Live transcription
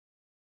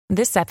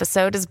This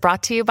episode is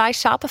brought to you by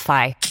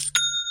Shopify.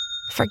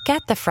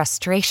 Forget the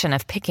frustration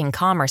of picking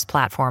commerce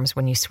platforms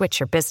when you switch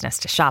your business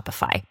to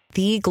Shopify,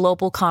 the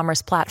global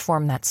commerce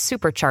platform that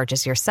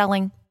supercharges your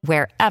selling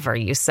wherever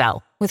you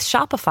sell. With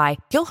Shopify,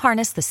 you'll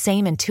harness the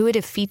same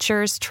intuitive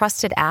features,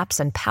 trusted apps,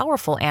 and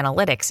powerful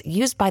analytics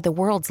used by the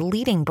world's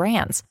leading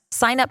brands.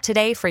 Sign up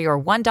today for your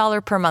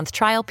 $1 per month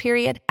trial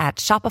period at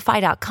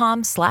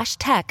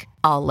shopify.com/tech,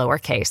 all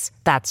lowercase.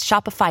 That's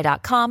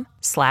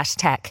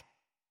shopify.com/tech.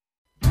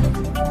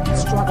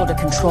 Struggle to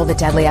control the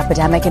deadly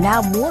epidemic, and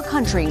now more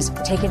countries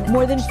are taking.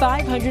 More than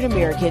 500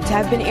 Americans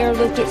have been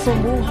airlifted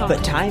from Wuhan,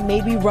 but time may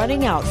be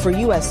running out for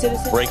U.S.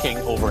 citizens. Breaking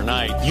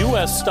overnight,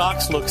 U.S.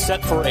 stocks look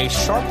set for a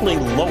sharply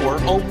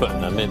lower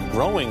open amid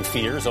growing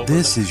fears over.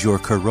 This is your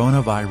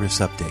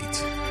coronavirus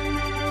update.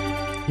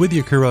 With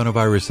your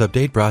coronavirus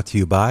update brought to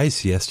you by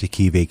Siesta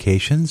Key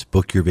Vacations.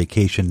 Book your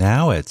vacation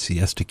now at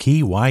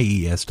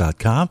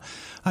siestakeyyes.com.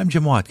 I'm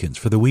Jim Watkins.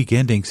 For the week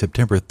ending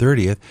September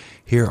 30th,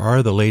 here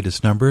are the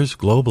latest numbers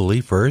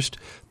globally. First,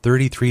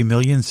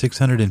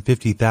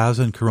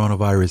 33,650,000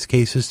 coronavirus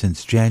cases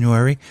since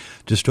January.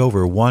 Just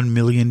over 1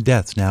 million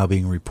deaths now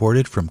being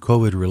reported from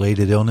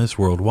COVID-related illness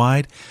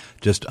worldwide.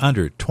 Just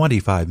under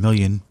 25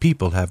 million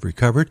people have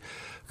recovered.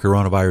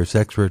 Coronavirus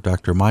expert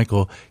Dr.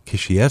 Michael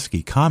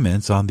Kisiewski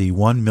comments on the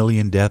 1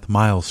 million death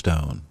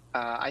milestone.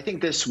 I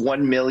think this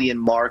 1 million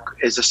mark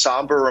is a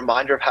somber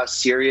reminder of how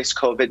serious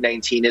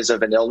COVID-19 is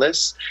of an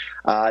illness.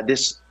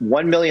 This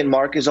 1 million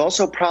mark is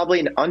also probably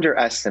an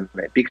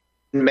underestimate because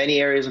in many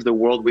areas of the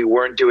world we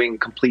weren't doing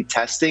complete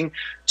testing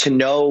to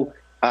know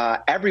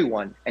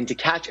everyone and to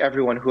catch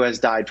everyone who has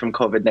died from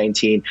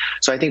COVID-19.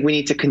 So I think we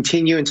need to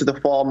continue into the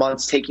fall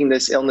months, taking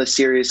this illness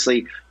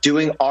seriously,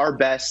 doing our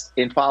best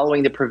in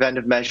following the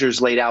preventive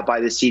measures laid out by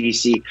the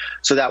CDC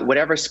so that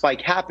whatever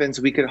spike happens,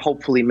 we can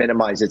hopefully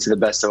minimize it to the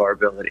best of our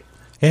ability.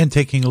 And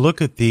taking a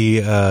look at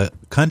the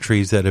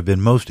countries that have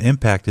been most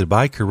impacted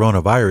by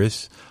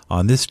coronavirus,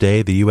 on this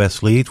day, the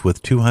U.S. leads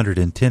with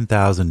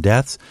 210,000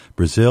 deaths,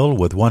 Brazil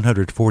with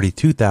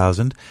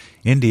 142,000,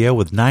 India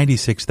with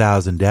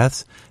 96,000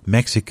 deaths,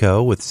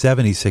 Mexico with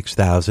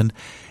 76,000,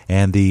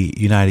 and the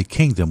United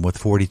Kingdom with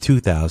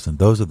 42,000.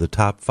 Those are the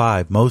top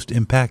 5 most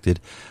impacted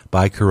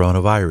by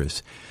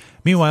coronavirus.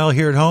 Meanwhile,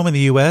 here at home in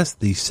the U.S.,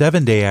 the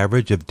 7-day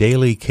average of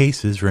daily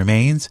cases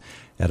remains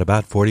at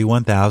about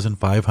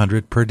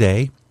 41,500 per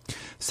day.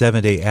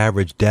 7-day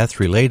average deaths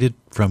related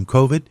from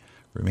COVID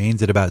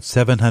remains at about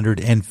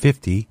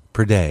 750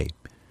 per day.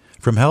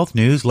 From health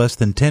news, less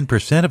than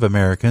 10% of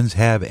Americans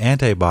have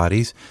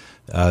antibodies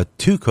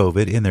to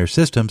COVID in their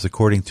systems,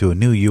 according to a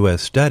new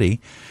U.S. study.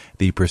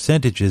 The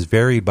percentages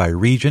vary by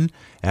region,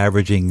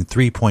 averaging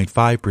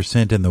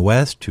 3.5% in the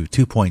West to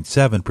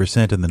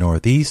 2.7% in the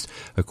Northeast,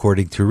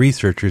 according to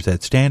researchers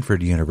at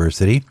Stanford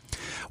University.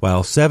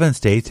 While 7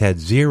 states had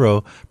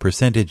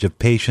 0% of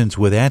patients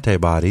with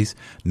antibodies,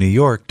 New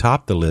York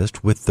topped the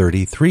list with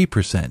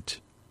 33%.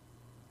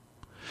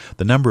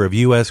 The number of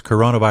U.S.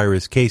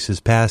 coronavirus cases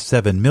passed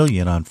 7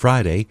 million on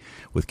Friday,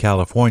 with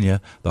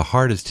California the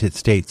hardest hit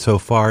state so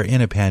far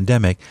in a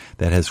pandemic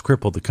that has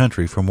crippled the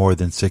country for more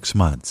than 6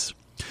 months.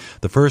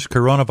 The first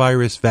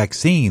coronavirus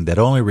vaccine that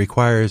only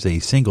requires a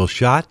single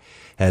shot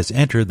has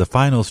entered the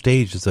final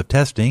stages of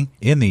testing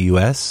in the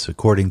U.S.,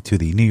 according to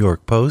the New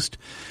York Post.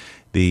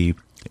 The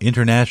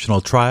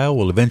international trial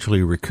will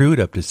eventually recruit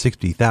up to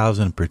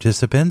 60,000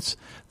 participants.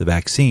 The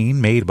vaccine,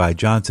 made by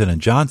Johnson &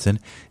 Johnson,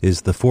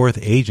 is the 4th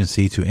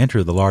agency to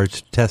enter the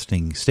large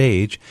testing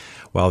stage,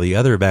 while the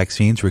other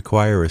vaccines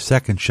require a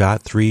second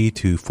shot 3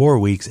 to 4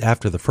 weeks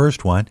after the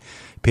first one.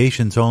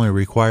 Patients only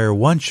require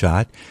 1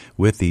 shot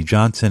with the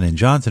Johnson &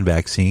 Johnson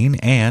vaccine,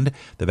 and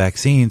the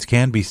vaccines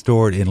can be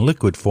stored in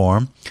liquid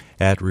form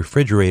at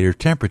refrigerator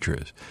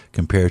temperatures,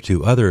 compared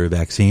to other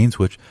vaccines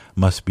which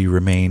must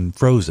remain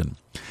frozen.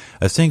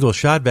 A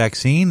single-shot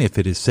vaccine, if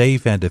it is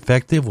safe and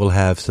effective, will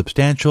have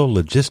substantial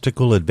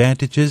logistical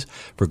advantages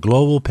for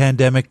global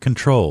pandemic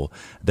control.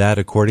 That,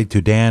 according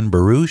to Dan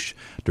Baruch,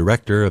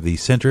 director of the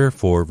Center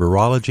for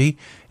Virology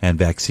and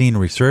Vaccine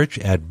Research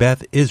at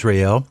Beth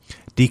Israel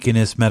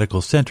Deaconess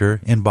Medical Center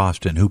in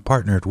Boston, who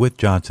partnered with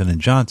Johnson &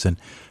 Johnson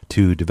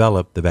to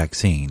develop the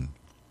vaccine.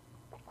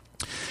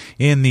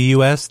 In the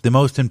U.S., the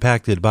most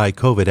impacted by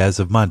COVID as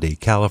of Monday,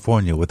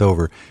 California with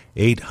over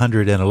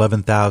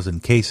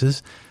 811,000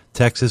 cases,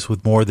 Texas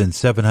with more than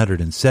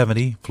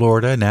 770,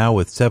 Florida now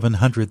with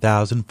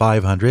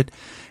 700,500,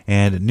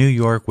 and New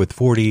York with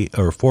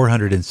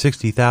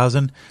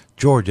 460,000,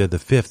 Georgia the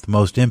 5th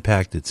most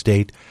impacted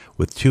state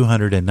with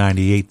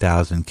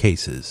 298,000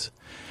 cases.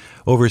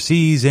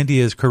 Overseas,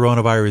 India's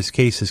coronavirus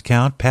cases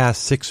count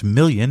passed 6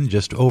 million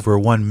just over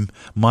 1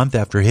 month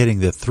after hitting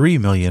the 3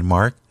 million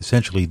mark,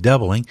 essentially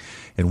doubling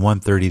in one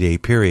 30-day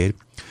period.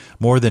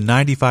 More than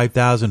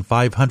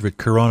 95,500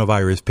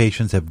 coronavirus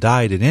patients have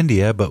died in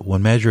India, but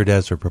when measured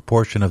as a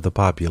proportion of the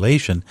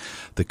population,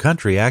 the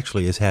country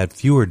actually has had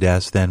fewer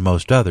deaths than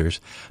most others.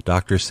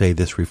 Doctors say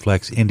this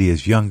reflects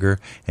India's younger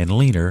and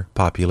leaner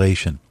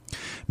population.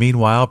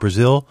 Meanwhile,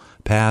 Brazil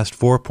passed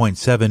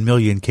 4.7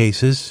 million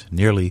cases,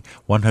 nearly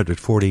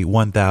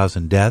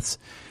 141,000 deaths,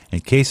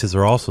 and cases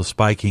are also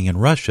spiking in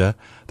Russia.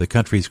 The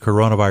country's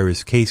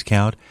coronavirus case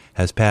count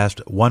has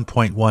passed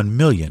 1.1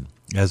 million.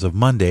 As of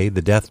Monday,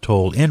 the death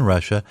toll in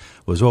Russia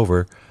was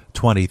over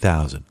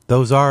 20,000.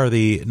 Those are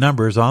the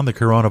numbers on the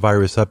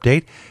coronavirus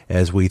update,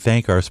 as we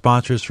thank our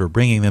sponsors for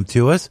bringing them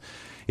to us.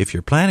 If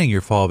you're planning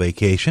your fall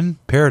vacation,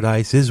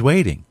 Paradise is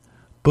waiting.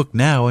 Book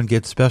now and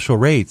get special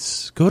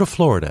rates. Go to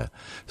Florida.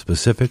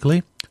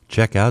 Specifically,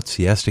 check out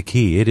Siesta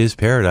Key. It is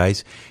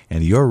paradise,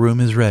 and your room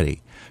is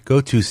ready.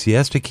 Go to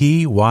Siesta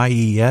Key,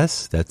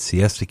 YES, that's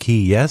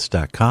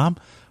siestakeyyes.com.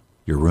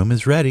 Your room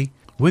is ready.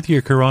 With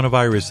your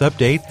coronavirus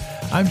update,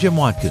 I'm Jim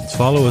Watkins.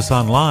 Follow us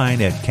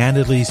online at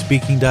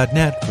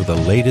candidlyspeaking.net for the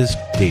latest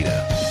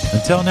data.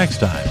 Until next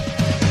time.